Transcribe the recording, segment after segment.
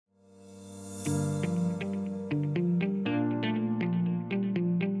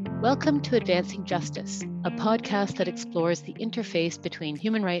Welcome to Advancing Justice, a podcast that explores the interface between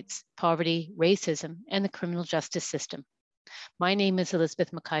human rights, poverty, racism, and the criminal justice system. My name is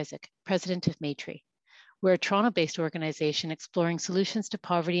Elizabeth McIsaac, President of Maitri. We're a Toronto-based organization exploring solutions to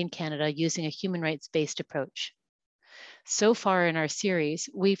poverty in Canada using a human rights-based approach. So far in our series,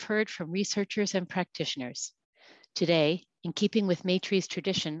 we've heard from researchers and practitioners. Today, in keeping with Maitri's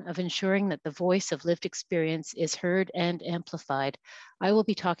tradition of ensuring that the voice of lived experience is heard and amplified, I will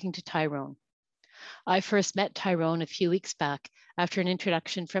be talking to Tyrone. I first met Tyrone a few weeks back after an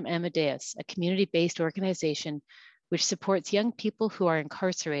introduction from Amadeus, a community-based organization which supports young people who are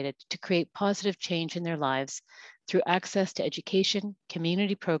incarcerated to create positive change in their lives through access to education,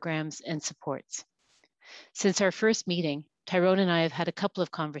 community programs, and supports. Since our first meeting, Tyrone and I have had a couple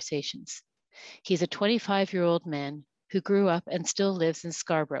of conversations. He's a 25-year-old man who grew up and still lives in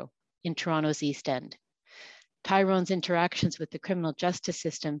Scarborough, in Toronto's East End. Tyrone's interactions with the criminal justice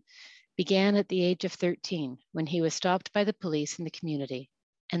system began at the age of 13 when he was stopped by the police in the community,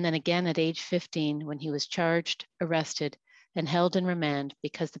 and then again at age 15 when he was charged, arrested, and held in remand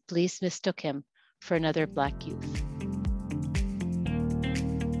because the police mistook him for another Black youth.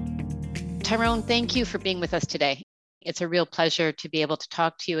 Tyrone, thank you for being with us today. It's a real pleasure to be able to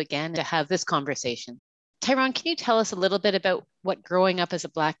talk to you again, to have this conversation. Tyrone, can you tell us a little bit about what growing up as a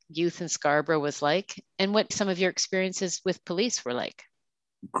Black youth in Scarborough was like and what some of your experiences with police were like?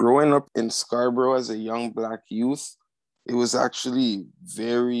 Growing up in Scarborough as a young Black youth, it was actually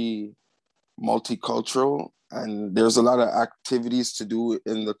very multicultural, and there's a lot of activities to do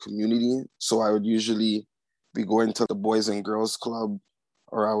in the community. So I would usually be going to the Boys and Girls Club,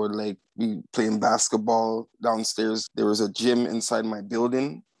 or I would be playing basketball downstairs. There was a gym inside my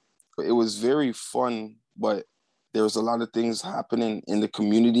building. It was very fun, but there was a lot of things happening in the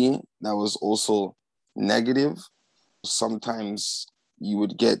community that was also negative. Sometimes you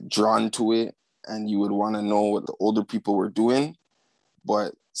would get drawn to it and you would want to know what the older people were doing.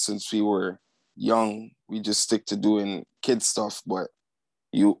 But since we were young, we just stick to doing kid stuff. But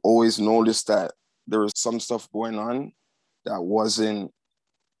you always notice that there was some stuff going on that wasn't,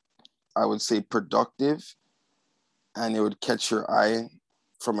 I would say, productive, and it would catch your eye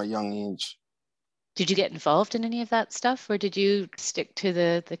from a young age. Did you get involved in any of that stuff, or did you stick to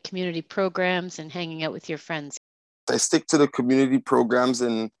the community programs and hanging out with your friends? I stick to the community programs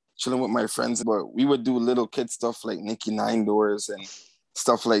and chilling with my friends, but we would do little kid stuff like Nikki Nine Doors and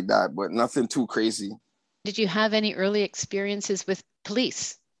stuff like that, but nothing too crazy. Did you have any early experiences with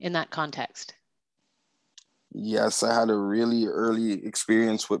police in that context? Yes, I had a really early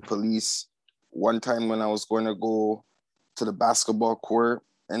experience with police. One time when I was going to go to the basketball court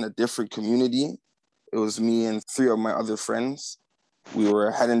in a different community, it was me and three of my other friends. We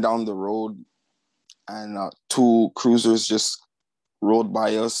were heading down the road and two cruisers just rolled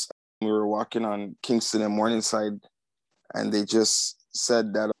by us. We were walking on Kingston and Morningside, and they just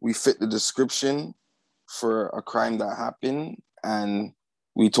said that we fit the description for a crime that happened. And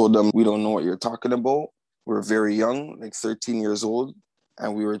we told them, we don't know what you're talking about. We're very young, like 13 years old,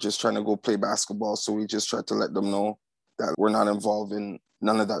 and we were just trying to go play basketball. So we just tried to let them know that we're not involved in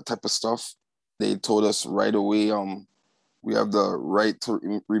none of that type of stuff. They told us right away, we have the right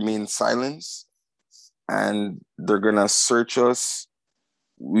to remain silent, and they're gonna search us.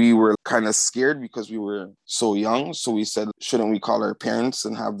 We were kind of scared because we were so young. So we said, shouldn't we call our parents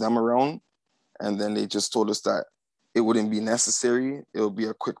and have them around? And then they just told us that it wouldn't be necessary. It would be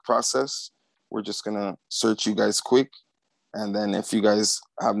a quick process. We're just gonna search you guys quick. And then if you guys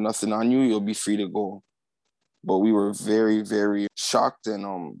have nothing on you, you'll be free to go. But we were very, very shocked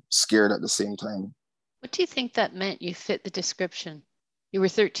and scared at the same time. What do you think that meant, you fit the description? You were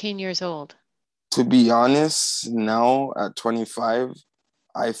 13 years old. To be honest, now at 25,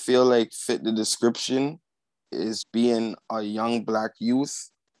 I feel like fit the description is being a young Black youth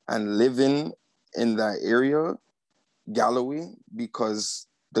and living in that area, Galloway, because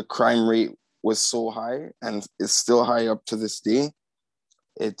the crime rate was so high and it's still high up to this day.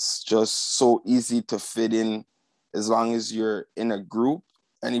 It's just so easy to fit in as long as you're in a group.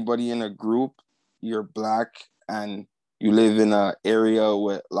 Anybody in a group, you're Black and you live in an area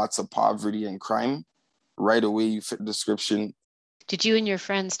with lots of poverty and crime, right away you fit the description. Did you and your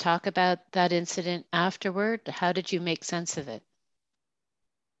friends talk about that incident afterward? How did you make sense of it?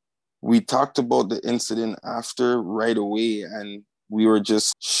 We talked about the incident after right away, and we were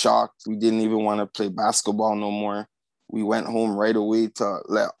just shocked. We didn't even want to play basketball no more. We went home right away to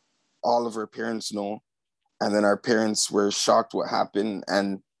let all of our parents know. And then our parents were shocked what happened,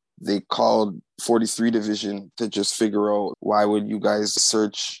 and they called 43 Division to just figure out, why would you guys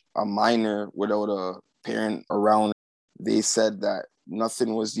search a minor without a parent around? They said that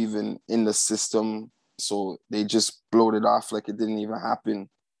nothing was even in the system. So they just blowed it off like it didn't even happen.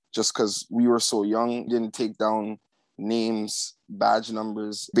 Just because we were so young, didn't take down names, badge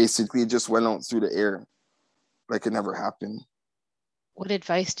numbers. Basically, it just went out through the air like it never happened. What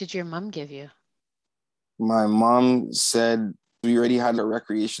advice did your mom give you? My mom said we already had a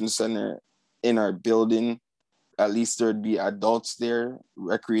recreation center in our building. At least there'd be adults there,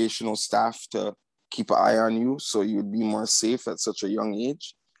 recreational staff to keep an eye on you so you'd be more safe at such a young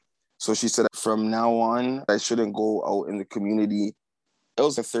age. So she said from now on, I shouldn't go out in the community. It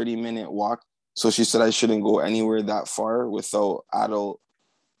was a 30-minute walk. So she said I shouldn't go anywhere that far without adult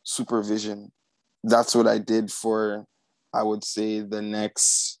supervision. That's what I did for, I would say, the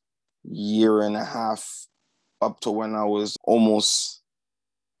next year and a half up to when I was almost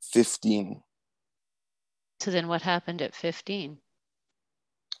 15. So then what happened at 15?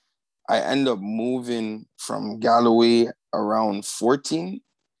 I ended up moving from Galloway around 14,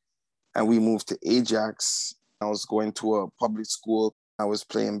 and we moved to Ajax. I was going to a public school. I was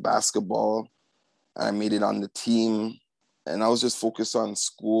playing basketball, and I made it on the team, and I was just focused on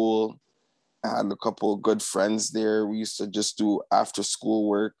school. I had a couple of good friends there. We used to just do after school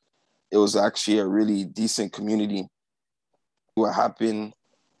work. It was actually a really decent community. What happened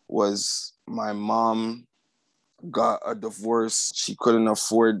was my mom got a divorce. She couldn't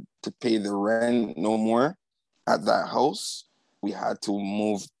afford to pay the rent no more at that house. We had to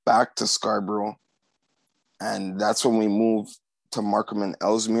move back to Scarborough. And that's when we moved to Markham and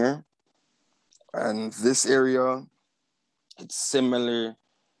Ellesmere. And this area, it's similar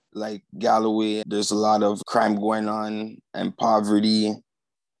like Galloway. There's a lot of crime going on and poverty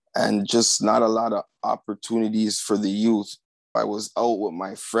and just not a lot of opportunities for the youth. I was out with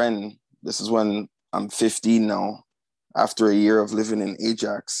my friend. This is when I'm 15 now, after a year of living in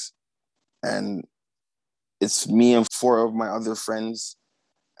Ajax. And it's me and 4 of my other friends.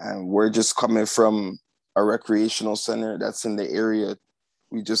 And we're just coming from a recreational center that's in the area.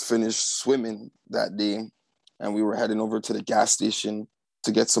 We just finished swimming that day. And we were heading over to the gas station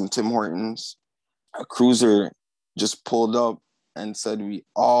to get some Tim Hortons. A cruiser just pulled up and said we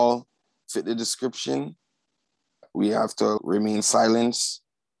all fit the description. We have to remain silent.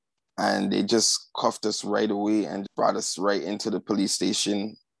 And they just cuffed us right away and brought us right into the police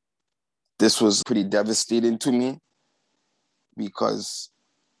station. This was pretty devastating to me because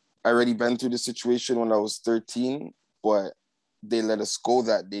I already been through the situation when I was 13, but they let us go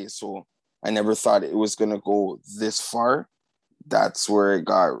that day. So I never thought it was going to go this far. That's where it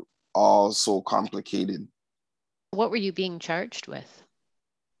got all so complicated. What were you being charged with?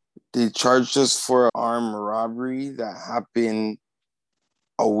 They charged us for armed robbery that happened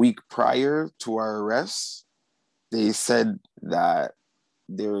a week prior to our arrest. They said that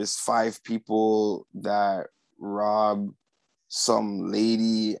there was 5 people that robbed some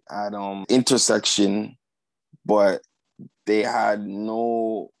lady at intersection, but they had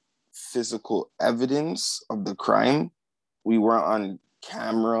no physical evidence of the crime. We weren't on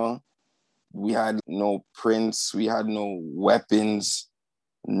camera. We had no prints. We had no weapons,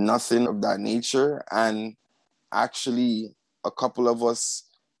 nothing of that nature. And actually, a couple of us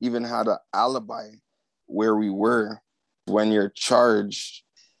even had an alibi where we were. When you're charged,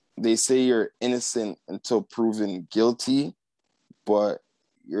 they say you're innocent until proven guilty, but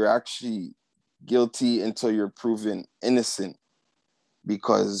you're actually guilty until you're proven innocent.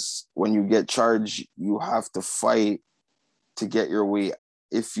 Because when you get charged, you have to fight to get your way.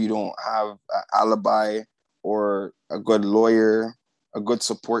 If you don't have an alibi or a good lawyer, a good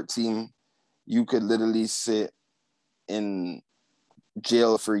support team, you could literally sit in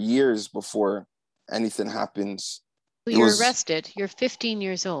jail for years before anything happens. So you're arrested. You're 15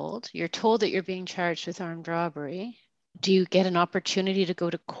 years old. You're told that you're being charged with armed robbery. Do you get an opportunity to go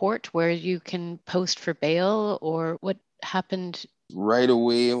to court where you can post for bail, or what happened? Right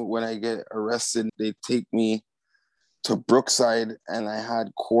away when I get arrested, they take me to Brookside and I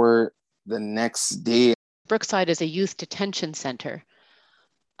had court the next day. Brookside is a youth detention center.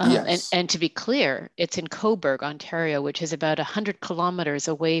 Yes. And to be clear, it's in Cobourg, Ontario, which is about 100 kilometers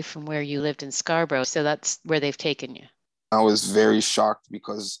away from where you lived in Scarborough. So that's where they've taken you. I was very shocked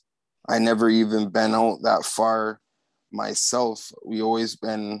because I never even been out that far myself. We always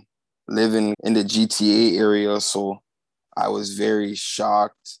been living in the GTA area. So I was very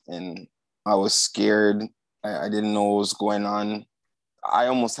shocked and I was scared. I didn't know what was going on. I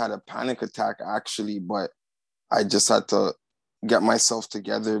almost had a panic attack actually, but I just had to get myself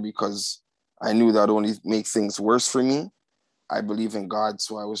together because I knew that would only make things worse for me. I believe in God,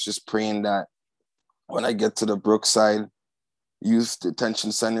 so I was just praying that when I get to the Brookside Youth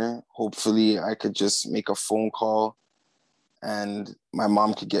Detention Center, hopefully I could just make a phone call and my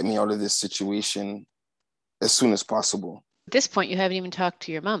mom could get me out of this situation as soon as possible. At this point, you haven't even talked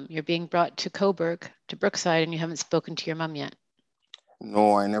to your mom. You're being brought to Coburg, to Brookside, and you haven't spoken to your mom yet.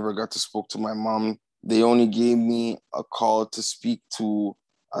 No, I never got to spoke to my mom. They only gave me a call to speak to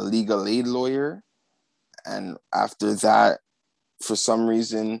a legal aid lawyer. And after that, for some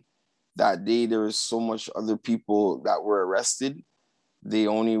reason, that day, there was so much other people that were arrested. They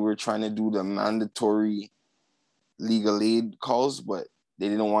only were trying to do the mandatory legal aid calls, but they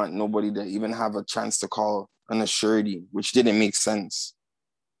didn't want nobody to even have a chance to call an surety, which didn't make sense.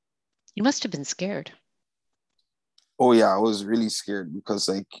 You must have been scared. Oh yeah, I was really scared because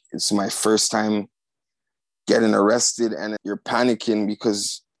like it's my first time getting arrested and you're panicking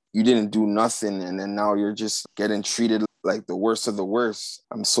because you didn't do nothing, and then now you're just getting treated like the worst of the worst.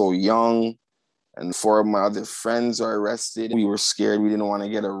 I'm so young, and 4 of my other friends are arrested. We were scared. We didn't want to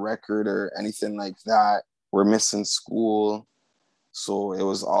get a record or anything like that. We're missing school. So it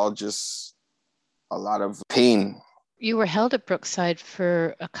was all just a lot of pain. You were held at Brookside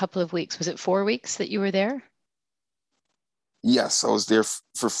for a couple of weeks. Was it 4 weeks that you were there? Yes, I was there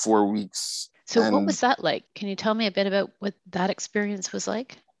for 4 weeks. So what was that like? Can you tell me a bit about what that experience was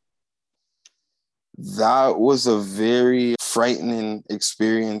like? That was a very frightening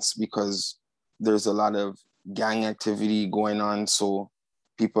experience because there's a lot of gang activity going on. So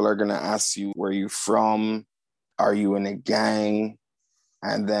people are going to ask you, where you from? Are you in a gang?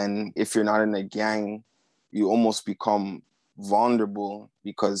 And then if you're not in a gang, you almost become vulnerable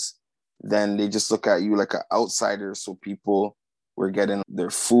because then they just look at you like an outsider. So people were getting their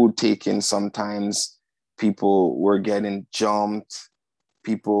food taken sometimes. People were getting jumped.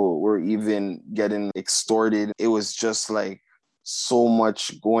 People were even getting extorted. It was just like so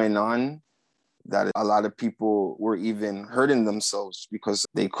much going on that a lot of people were even hurting themselves because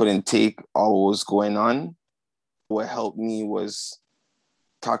they couldn't take all what was going on. What helped me was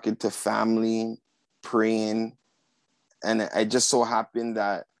talking to family, praying. And it just so happened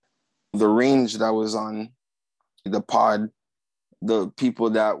that the range that was on the pod, the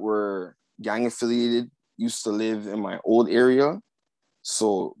people that were gang affiliated used to live in my old area.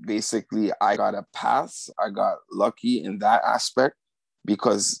 So basically, I got a pass. I got lucky in that aspect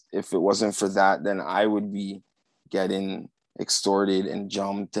because if it wasn't for that, then I would be getting extorted and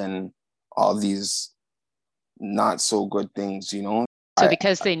jumped and all these not so good things, you know? So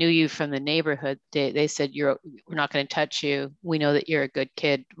because they knew you from the neighborhood, they said, we're not going to touch you. We know that you're a good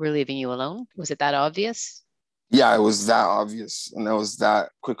kid. We're leaving you alone. Was it that obvious? Yeah, it was that obvious. And it was that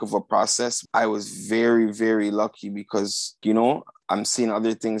quick of a process. I was very, very lucky because, you know, I'm seeing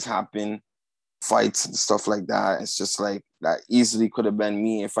other things happen, fights and stuff like that. It's just like that easily could have been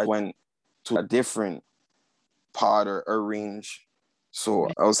me if I went to a different pod or range. So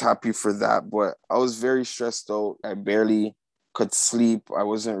I was happy for that. But I was very stressed out. I barely could sleep. I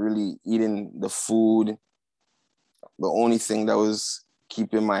wasn't really eating the food. The only thing that was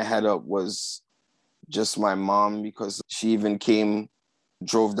keeping my head up was just my mom, because she even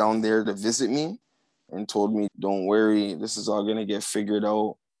drove down there to visit me and told me, don't worry, this is all going to get figured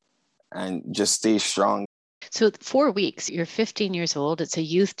out and just stay strong. So 4 weeks, you're 15 years old. It's a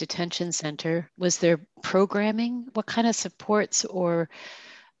youth detention center. Was there programming? What kind of supports or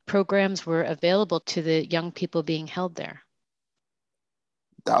programs were available to the young people being held there?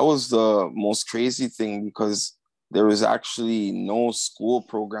 That was the most crazy thing because there was actually no school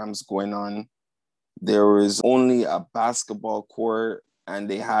programs going on. There was only a basketball court and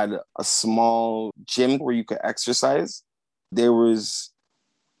they had a small gym where you could exercise. There was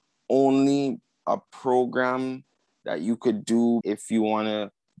only a program that you could do if you want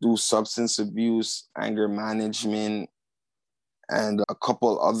to do substance abuse, anger management, and a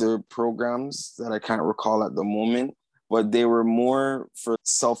couple other programs that I can't recall at the moment, but they were more for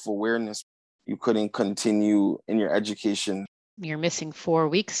self-awareness. You couldn't continue in your education. You're missing 4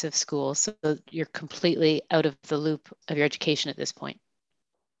 weeks of school, so you're completely out of the loop of your education at this point.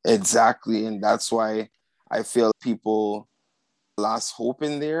 Exactly. And that's why I feel people lost hope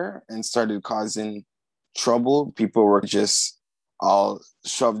in there and started causing trouble. People were just all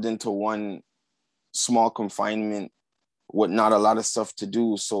shoved into one small confinement with not a lot of stuff to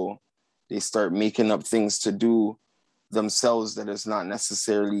do. So they start making up things to do themselves that is not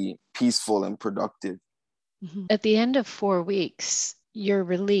necessarily peaceful and productive. Mm-hmm. At the end of 4 weeks, you're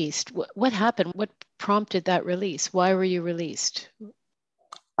released. What happened? What prompted that release? Why were you released?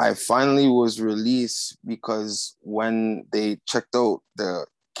 I finally was released because when they checked out the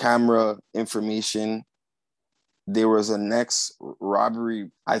camera information, there was a next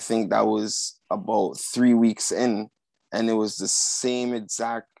robbery. I think that was about 3 weeks in, and it was the same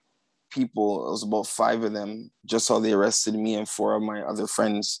exact people. It was about 5 of them, just how they arrested me and 4 of my other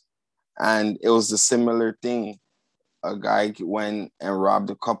friends. And it was a similar thing. A guy went and robbed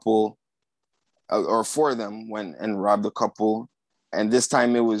a couple, or 4 of them went and robbed a couple. And this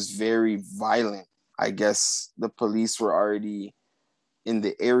time it was very violent. I guess the police were already in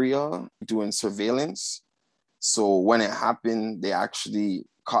the area doing surveillance. So when it happened, they actually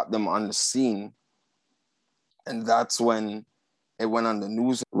caught them on the scene. And that's when it went on the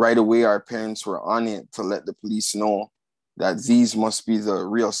news. Right away, our parents were on it to let the police know that these must be the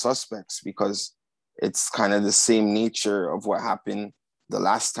real suspects, because it's kind of the same nature of what happened the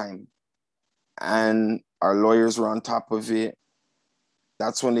last time. And our lawyers were on top of it.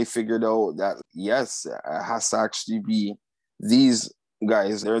 That's when they figured out that, yes, it has to actually be these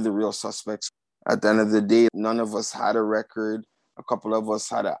guys. They're the real suspects. At the end of the day, none of us had a record. A couple of us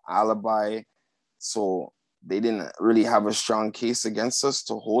had an alibi. So they didn't really have a strong case against us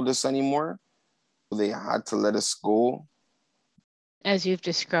to hold us anymore. They had to let us go. As you've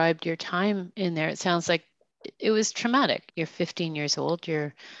described your time in there, it sounds like it was traumatic. You're 15 years old,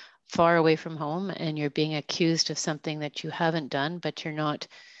 you're far away from home, and you're being accused of something that you haven't done, but you're not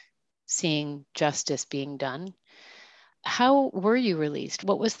seeing justice being done. How were you released?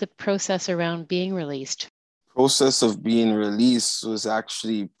 What was the process around being released? Process of being released was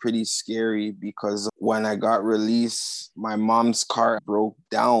actually pretty scary, because when I got released, my mom's car broke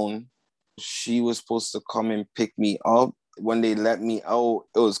down. She was supposed to come and pick me up. When they let me out,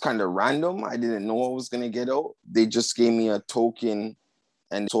 it was kind of random. I didn't know I was going to get out. They just gave me a token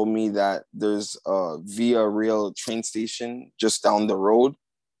and told me that there's a Via Rail train station just down the road.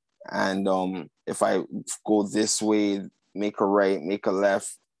 And if I go this way, make a right, make a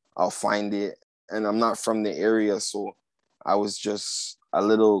left, I'll find it. And I'm not from the area, so I was just a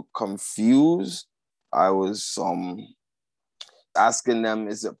little confused. I was asking them,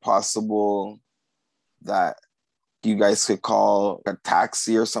 is it possible that you guys could call a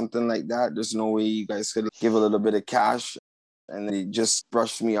taxi or something like that? There's no way you guys could give a little bit of cash. And they just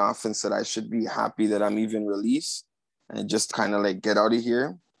brushed me off and said I should be happy that I'm even released and just kind of like get out of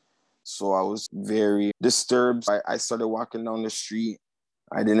here. So I was very disturbed. I started walking down the street.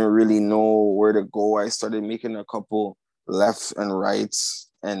 I didn't really know where to go. I started making a couple lefts and rights.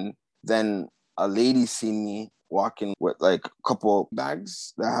 And then a lady seen me walking with like a couple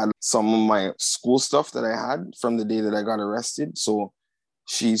bags that had some of my school stuff that I had from the day that I got arrested. So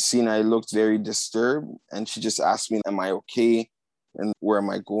she seen I looked very disturbed, and she just asked me, am I okay? And where am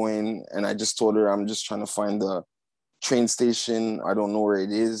I going? And I just told her, I'm just trying to find the train station. I don't know where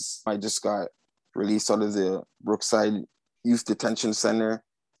it is. I just got released out of the Brookside Youth Detention Center.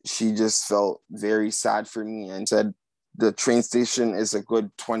 She just felt very sad for me and said the train station is a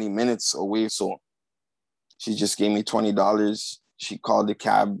good 20 minutes away. So she just gave me $20. She called the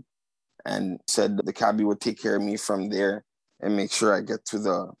cab and said the cabbie would take care of me from there and make sure I get to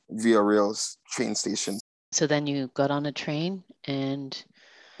the Via Rails train station. So then you got on a train and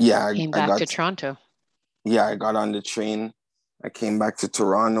came back to Toronto. Yeah, I got on the train. I came back to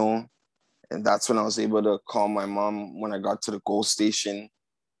Toronto, and that's when I was able to call my mom when I got to the GO station.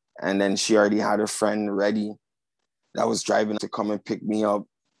 And then she already had a friend ready that was driving to come and pick me up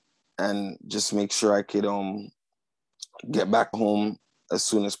and just make sure I could get back home as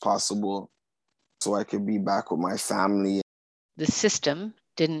soon as possible so I could be back with my family. The system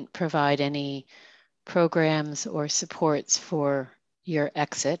didn't provide any programs or supports for your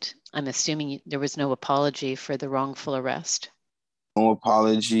exit. I'm assuming there was no apology for the wrongful arrest. No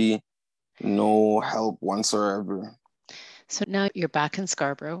apology, no help whatsoever. So now you're back in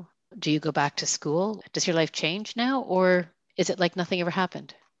Scarborough. Do you go back to school? Does your life change now, or is it like nothing ever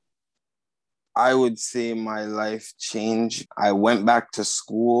happened? I would say my life changed. I went back to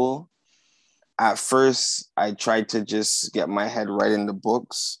school. At first, I tried to just get my head right in the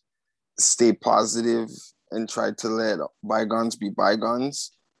books, stay positive, and try to let bygones be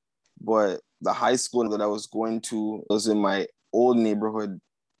bygones. But the high school that I was going to was in my old neighborhood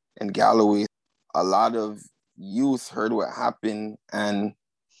in Galloway. A lot of youth heard what happened, and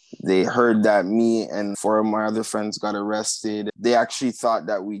they heard that me and 4 of my other friends got arrested. They actually thought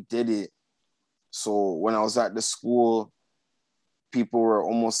that we did it. So when I was at the school, people were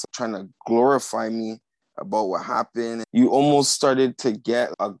almost trying to glorify me about what happened. You almost started to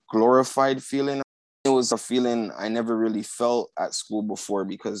get a glorified feeling. It was a feeling I never really felt at school before,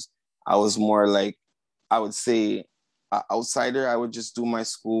 because I was more like, I would say, an outsider. I would just do my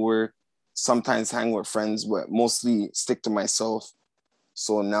schoolwork, sometimes hang with friends, but mostly stick to myself.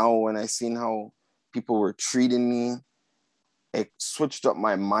 So now when I seen how people were treating me, it switched up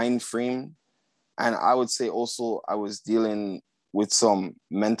my mind frame. And I would say also I was dealing with some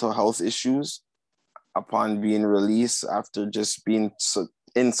mental health issues upon being released after just being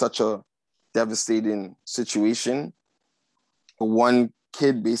in such a devastating situation. One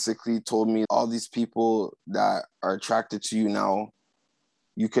kid basically told me, all these people that are attracted to you now,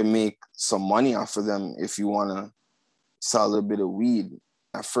 you can make some money off of them if you want to sell a little bit of weed.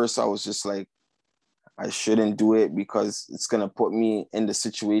 At first, I was just like, I shouldn't do it because it's going to put me in the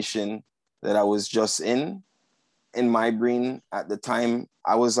situation that I was just in. In my brain at the time,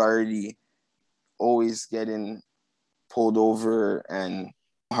 I was already always getting pulled over and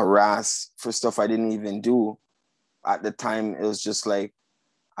harassed for stuff I didn't even do. At the time, it was just like,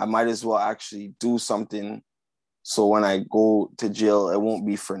 I might as well actually do something so when I go to jail, it won't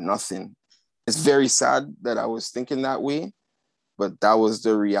be for nothing. It's very sad that I was thinking that way, but that was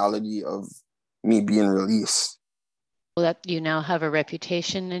the reality of me being released. Well, that you now have a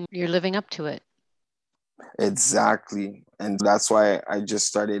reputation and you're living up to it. Exactly. And that's why I just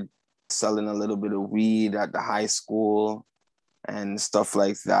started selling a little bit of weed at the high school and stuff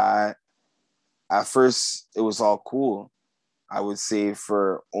like that. At first, it was all cool. I would say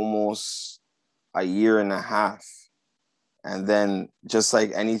for almost a year and a half. And then just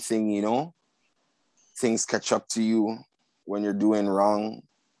like anything, you know, things catch up to you when you're doing wrong.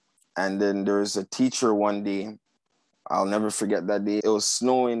 And then there's a teacher one day, I'll never forget that day. It was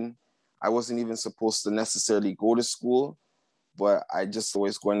snowing. I wasn't even supposed to necessarily go to school, but I just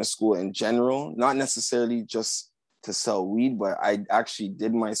was going to school in general, not necessarily just to sell weed, but I actually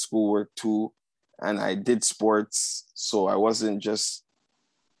did my schoolwork too. And I did sports. So I wasn't just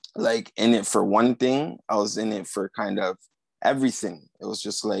like in it for one thing. I was in it for kind of everything. It was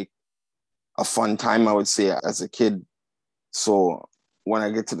just like a fun time, I would say, as a kid. So when I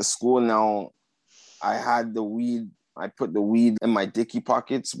get to the school now, I had the weed. I put the weed in my dicky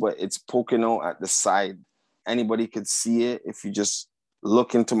pockets, but it's poking out at the side. Anybody could see it if you just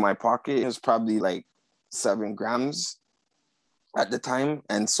look into my pocket. It was probably like 7 grams at the time.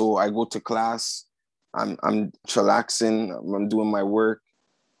 And so I go to class. I'm chillaxing. I'm doing my work.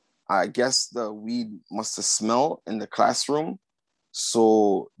 I guess the weed must have smelled in the classroom.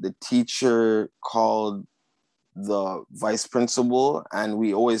 So the teacher called the vice principal, and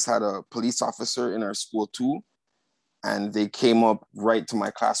we always had a police officer in our school too. And they came up right to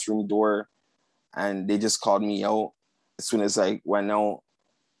my classroom door and they just called me out. As soon as I went out,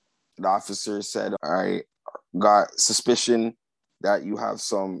 the officer said, I got suspicion that you have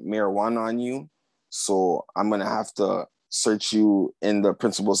some marijuana on you. So I'm going to have to search you in the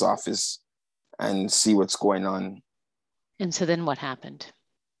principal's office and see what's going on. And so then what happened?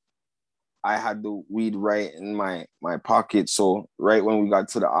 I had the weed right in my pocket. So right when we got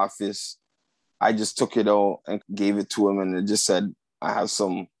to the office, I just took it out and gave it to him, and it just said, I have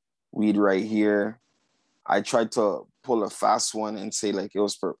some weed right here. I tried to pull a fast one and say like it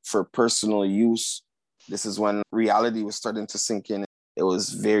was for personal use. This is when reality was starting to sink in. It was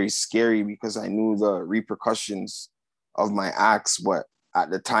very scary because I knew the repercussions of my acts, but at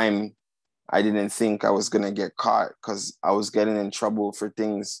the time, I didn't think I was going to get caught because I was getting in trouble for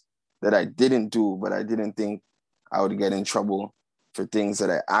things that I didn't do, but I didn't think I would get in trouble for things that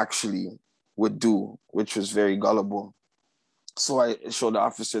I actually would do, which was very gullible. So I showed the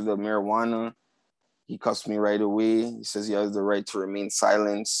officer the marijuana. He cuffs me right away. He says he has the right to remain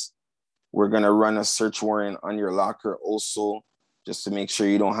silent. We're going to run a search warrant on your locker also, just to make sure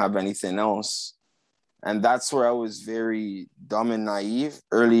you don't have anything else. And that's where I was very dumb and naive.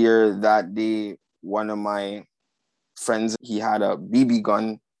 Earlier that day, one of my friends, he had a BB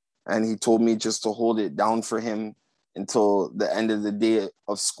gun, and he told me just to hold it down for him until the end of the day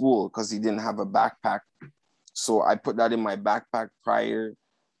of school because he didn't have a backpack. So I put that in my backpack prior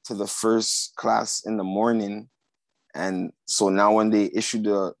to the first class in the morning. And so now when they issued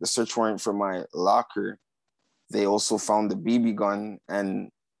the search warrant for my locker, they also found the BB gun. And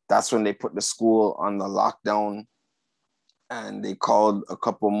that's when they put the school on the lockdown. And they called a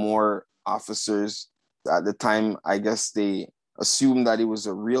couple more officers. At the time, I guess they assumed that it was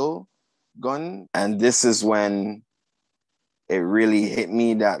a real gun. And this is when it really hit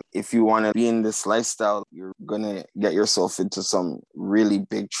me that if you want to be in this lifestyle, you're going to get yourself into some really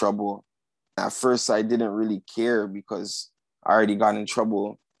big trouble. At first, I didn't really care because I already got in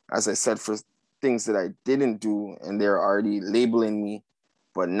trouble, as I said, for things that I didn't do, and they're already labeling me.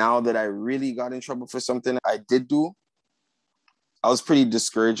 But now that I really got in trouble for something I did do, I was pretty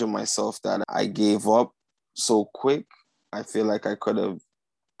discouraged of myself that I gave up so quick. I feel like I could have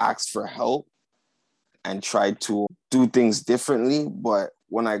asked for help and tried to do things differently. But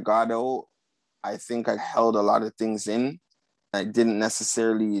when I got out, I think I held a lot of things in. I didn't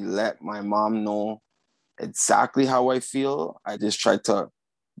necessarily let my mom know exactly how I feel. I just tried to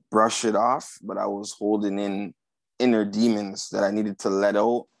brush it off, but I was holding in inner demons that I needed to let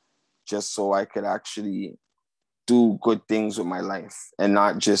out just so I could actually do good things with my life and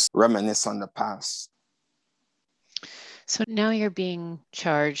not just reminisce on the past. So now you're being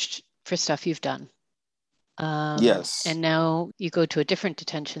charged for stuff you've done. Yes. And now you go to a different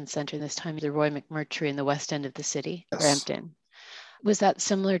detention center, this time the Roy McMurtry in the west end of the city, Yes. Brampton. Was that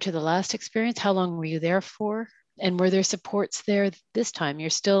similar to the last experience? How long were you there for? And were there supports there this time? You're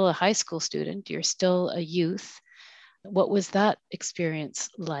still a high school student, you're still a youth. What was that experience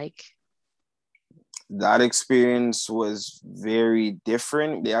like? That experience was very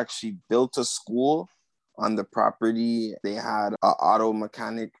different. They actually built a school on the property. They had an auto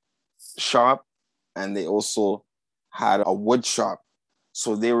mechanic shop, and they also had a wood shop.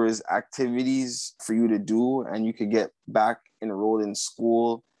 So there was activities for you to do, and you could get back enrolled in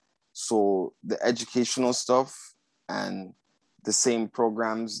school. So the educational stuff and the same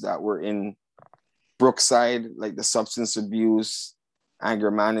programs that were in Brookside, like the substance abuse,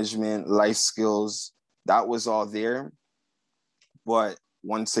 anger management, life skills, that was all there. But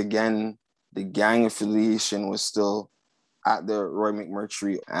once again, the gang affiliation was still at the Roy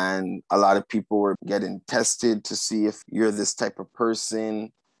McMurtry, and a lot of people were getting tested to see if you're this type of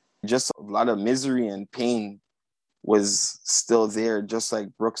person. Just a lot of misery and pain was still there, just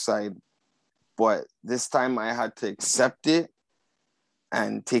like Brookside. But this time I had to accept it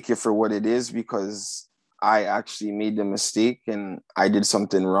and take it for what it is, because I actually made the mistake and I did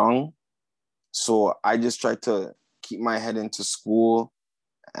something wrong. So I just tried to keep my head into school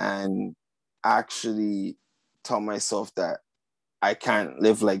and actually tell myself that I can't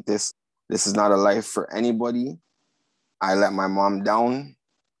live like this. This is not a life for anybody. I let my mom down,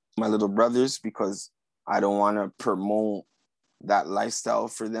 my little brothers, because I don't want to promote that lifestyle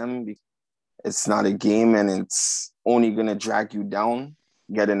for them. It's not a game, and it's only going to drag you down.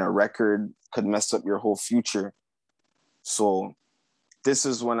 Getting a record could mess up your whole future. So this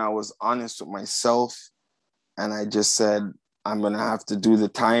is when I was honest with myself, and I just said, I'm going to have to do the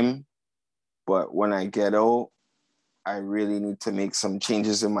time. But when I get out, I really need to make some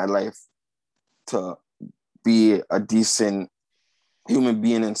changes in my life to be a decent human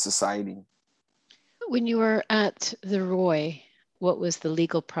being in society. When you were at the Roy, what was the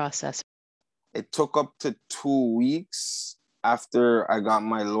legal process? It took up to 2 weeks after I got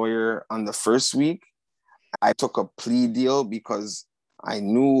my lawyer on the first week. I took a plea deal because I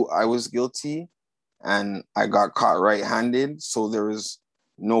knew I was guilty and I got caught right-handed. So there was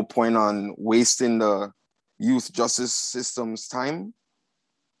no point on wasting the youth justice system's time.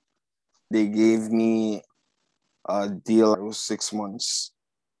 They gave me a deal. It was 6 months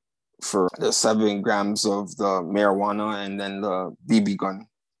for the 7 grams of the marijuana and then the BB gun.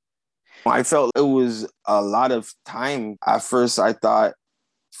 I felt it was a lot of time. At first, I thought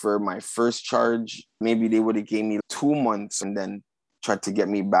for my first charge, maybe they would have gave me 2 months and then tried to get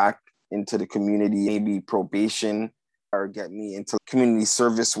me back into the community, maybe probation or get me into community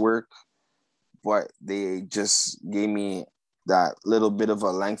service work. But they just gave me that little bit of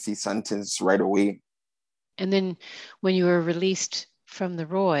a lengthy sentence right away. And then when you were released from the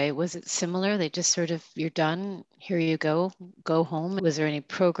Roy, was it similar? They just sort of, you're done, here you go home. Was there any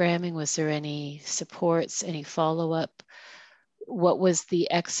programming? Was there any supports, any follow-up? What was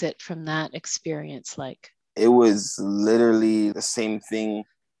the exit from that experience like? It was literally the same thing.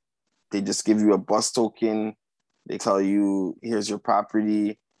 They just give you a bus token. They tell you, here's your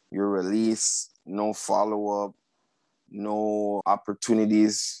property, your release, no follow-up, no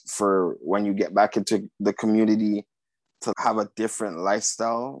opportunities for when you get back into the community to have a different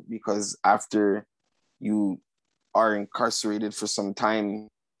lifestyle, because after you are incarcerated for some time,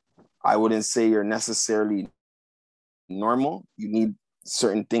 I wouldn't say you're necessarily normal. You need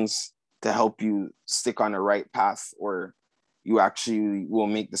certain things to help you stick on the right path, or you actually will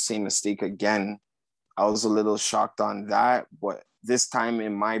make the same mistake again. I was a little shocked on that, but this time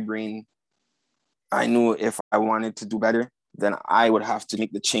in my brain, I knew if I wanted to do better, then I would have to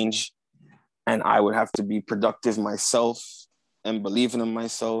make the change and I would have to be productive myself and believing in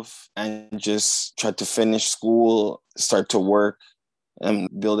myself and just try to finish school, start to work and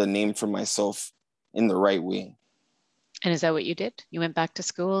build a name for myself in the right way. And is that what you did? You went back to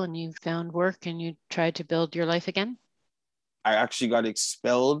school and you found work and you tried to build your life again? I actually got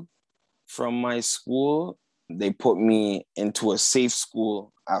expelled from my school. They put me into a safe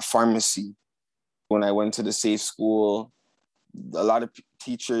school at pharmacy. When I went to the safe school, a lot of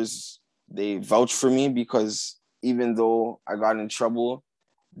teachers, they vouched for me because even though I got in trouble,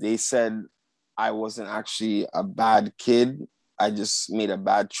 they said I wasn't actually a bad kid. I just made a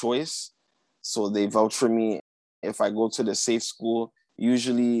bad choice. So they vouch for me. If I go to the safe school,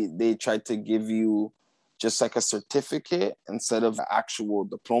 usually they try to give you just like a certificate instead of an actual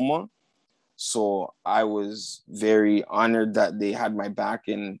diploma. So I was very honored that they had my back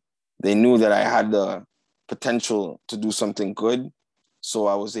and they knew that I had the potential to do something good. So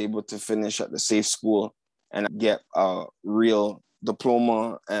I was able to finish at the safe school and get a real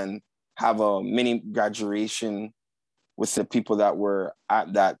diploma and have a mini graduation with the people that were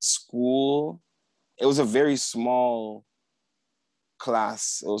at that school. It was a very small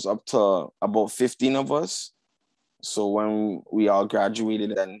class. It was up to about 15 of us. So when we all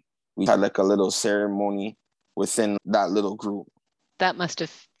graduated, then we had like a little ceremony within that little group. That must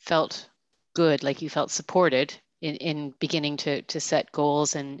have felt good, like you felt supported in beginning to set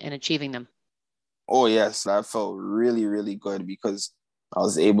goals and achieving them. Oh, yes, that felt really, really good because I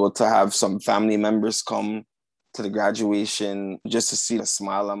was able to have some family members come to the graduation just to see the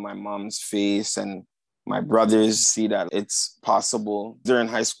smile on my mom's face and my brothers see that it's possible. They're in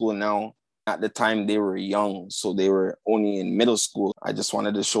high school now. At the time, they were young, so they were only in middle school. I just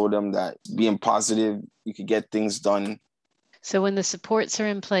wanted to show them that being positive, you could get things done. So when the supports are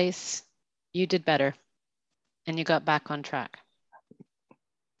in place, you did better and you got back on track.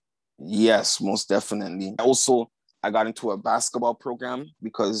 Yes, most definitely. Also, I got into a basketball program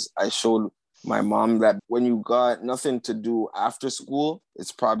because I showed my mom that when you got nothing to do after school,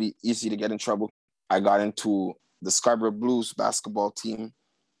 it's probably easy to get in trouble. I got into the Scarborough Blues basketball team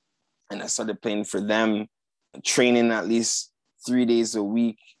and I started playing for them, training at least 3 days a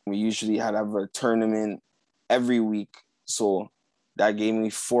week. We usually had to have a tournament every week. So that gave me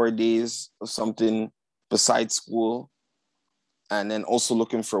 4 days of something besides school. And then also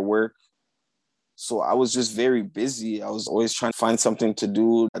looking for work. So I was just very busy. I was always trying to find something to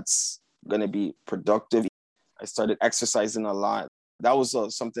do that's going to be productive. I started exercising a lot. That was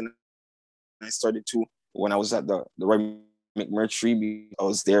something I started to when I was at the Roy McMurtry. I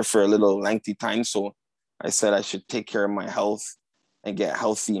was there for a little lengthy time. So I said I should take care of my health and get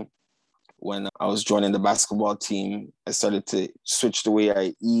healthy. When I was joining the basketball team, I started to switch the way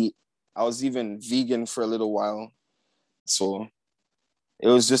I eat. I was even vegan for a little while. So it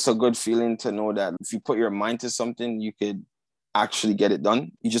was just a good feeling to know that if you put your mind to something, you could actually get it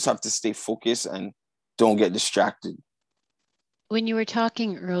done. You just have to stay focused and don't get distracted. When you were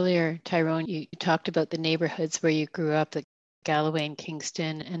talking earlier, Tyrone, you talked about the neighborhoods where you grew up, like Galloway and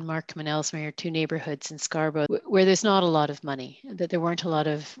Kingston and Markham and Ellesmere, your two neighborhoods in Scarborough, where there's not a lot of money, that there weren't a lot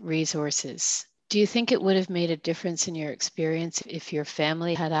of resources. Do you think it would have made a difference in your experience if your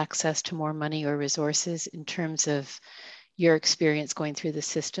family had access to more money or resources in terms of your experience going through the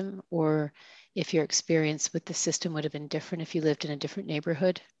system, or if your experience with the system would have been different if you lived in a different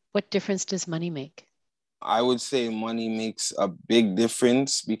neighborhood? What difference does money make? I would say money makes a big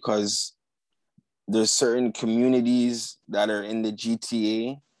difference because there's certain communities that are in the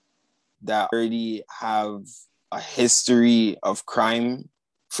GTA that already have a history of crime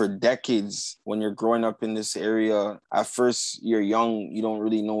for decades. When you're growing up in this area, at first you're young, you don't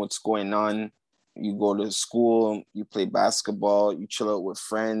really know what's going on. You go to school, you play basketball, you chill out with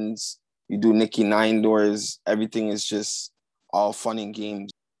friends, you do Nicky Nine Doors. Everything is just all fun and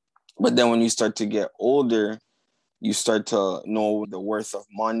games. But then when you start to get older, you start to know the worth of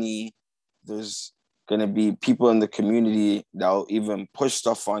money. There's going to be people in the community that'll even push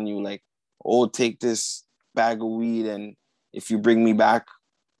stuff on you like, oh, take this bag of weed. And if you bring me back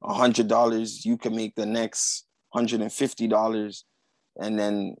 $100, you can make the next $150. And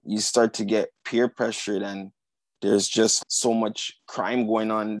then you start to get peer pressured and there's just so much crime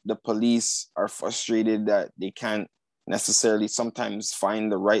going on. The police are frustrated that they can't necessarily sometimes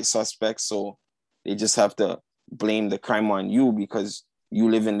find the right suspects. So they just have to blame the crime on you because you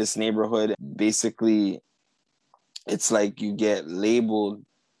live in this neighborhood. Basically, it's like you get labeled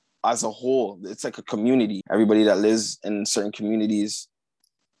as a whole. It's like a community. Everybody that lives in certain communities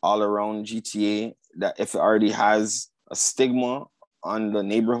all around GTA, that if it already has a stigma on the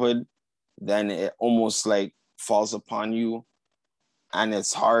neighborhood, then it almost like falls upon you. And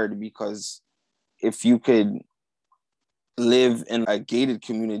it's hard because if you could live in a gated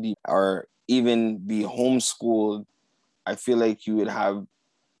community or even be homeschooled, I feel like you would have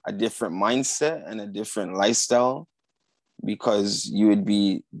a different mindset and a different lifestyle because you would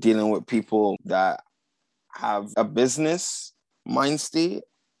be dealing with people that have a business mind state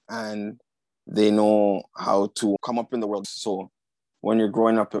and they know how to come up in the world. So when you're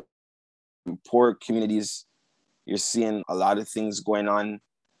growing up in poor communities, you're seeing a lot of things going on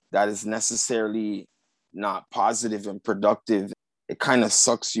that is necessarily not positive and productive. It kind of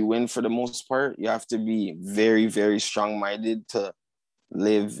sucks you in for the most part. You have to be very, very strong-minded to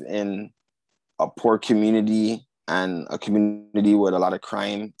live in a poor community and a community with a lot of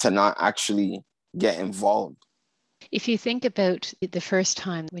crime to not actually get involved. If you think about the first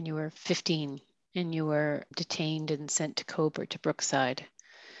time when you were 15 and you were detained and sent to Cobourg, to Brookside,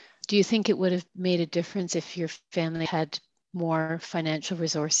 do you think it would have made a difference if your family had more financial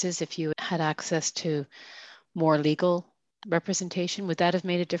resources, if you had access to more legal representation? Would that have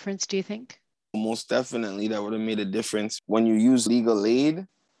made a difference, do you think? Most definitely, that would have made a difference. When you use legal aid,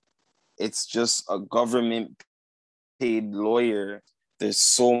 it's just a government paid lawyer. There's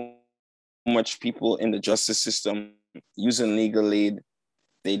so much people in the justice system using legal aid.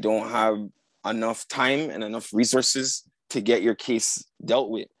 They don't have enough time and enough resources to get your case dealt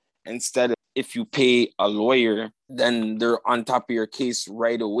with. Instead, if you pay a lawyer, then they're on top of your case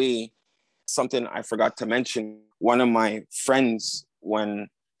right away. Something I forgot to mention, one of my friends, when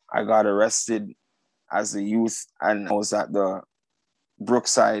I got arrested as a youth and I was at the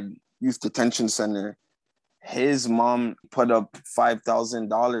Brookside Youth Detention Center, his mom put up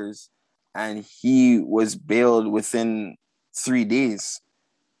 $5,000 and he was bailed within 3 days.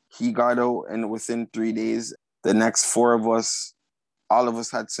 He got out, and within 3 days, the next four of us, all of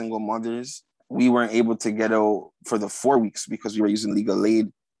us had single mothers. We weren't able to get out for the 4 weeks because we were using legal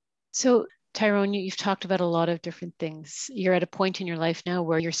aid. So, Tyrone, you've talked about a lot of different things. You're at a point in your life now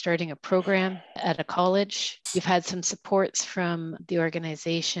where you're starting a program at a college. You've had some supports from the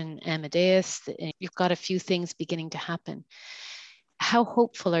organization Amadeus. You've got a few things beginning to happen. How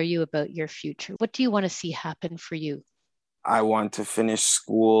hopeful are you about your future? What do you want to see happen for you? I want to finish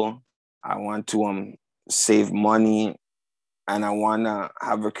school. I want to save money, and I want to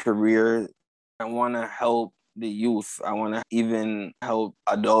have a career. I want to help the youth. I want to even help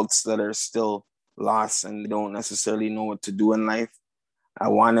adults that are still lost and don't necessarily know what to do in life. I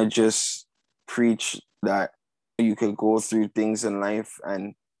want to just preach that you could go through things in life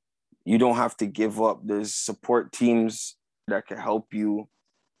and you don't have to give up. There's support teams that can help you.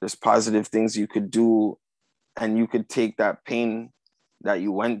 There's positive things you could do, and you could take that pain that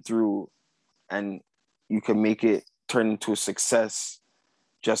you went through and you can make it turn into a success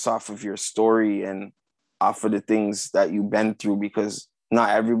just off of your story and off of the things that you've been through, because not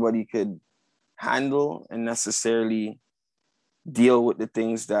everybody could handle and necessarily deal with the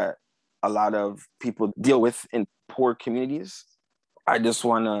things that a lot of people deal with in poor communities. I just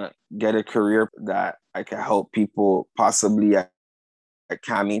want to get a career that I can help people possibly at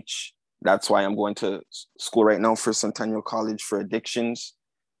CAMH. That's why I'm going to school right now for Centennial College for addictions.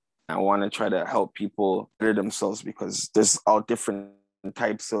 I want to try to help people better themselves because there's all different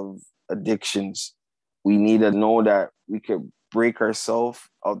types of addictions. We need to know that we could break ourselves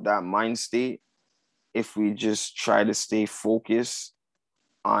out that mind state if we just try to stay focused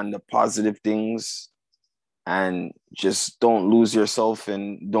on the positive things and just don't lose yourself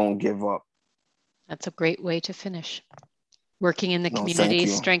and don't give up. That's a great way to finish. Working in the community,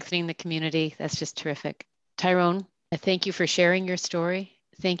 strengthening the community. That's just terrific. Tyrone, I thank you for sharing your story.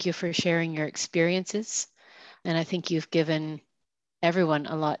 Thank you for sharing your experiences. And I think you've given everyone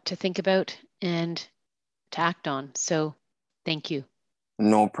a lot to think about and to act on. So thank you.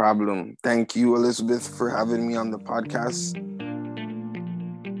 No problem. Thank you, Elizabeth, for having me on the podcast.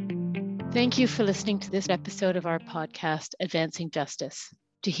 Thank you for listening to this episode of our podcast, Advancing Justice.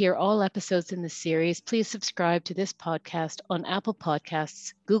 To hear all episodes in the series, please subscribe to this podcast on Apple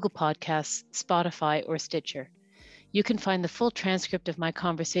Podcasts, Google Podcasts, Spotify, or Stitcher. You can find the full transcript of my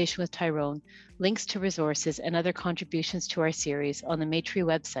conversation with Tyrone, links to resources, and other contributions to our series on the Maitrey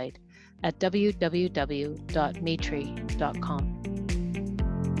website at www.maitrey.com.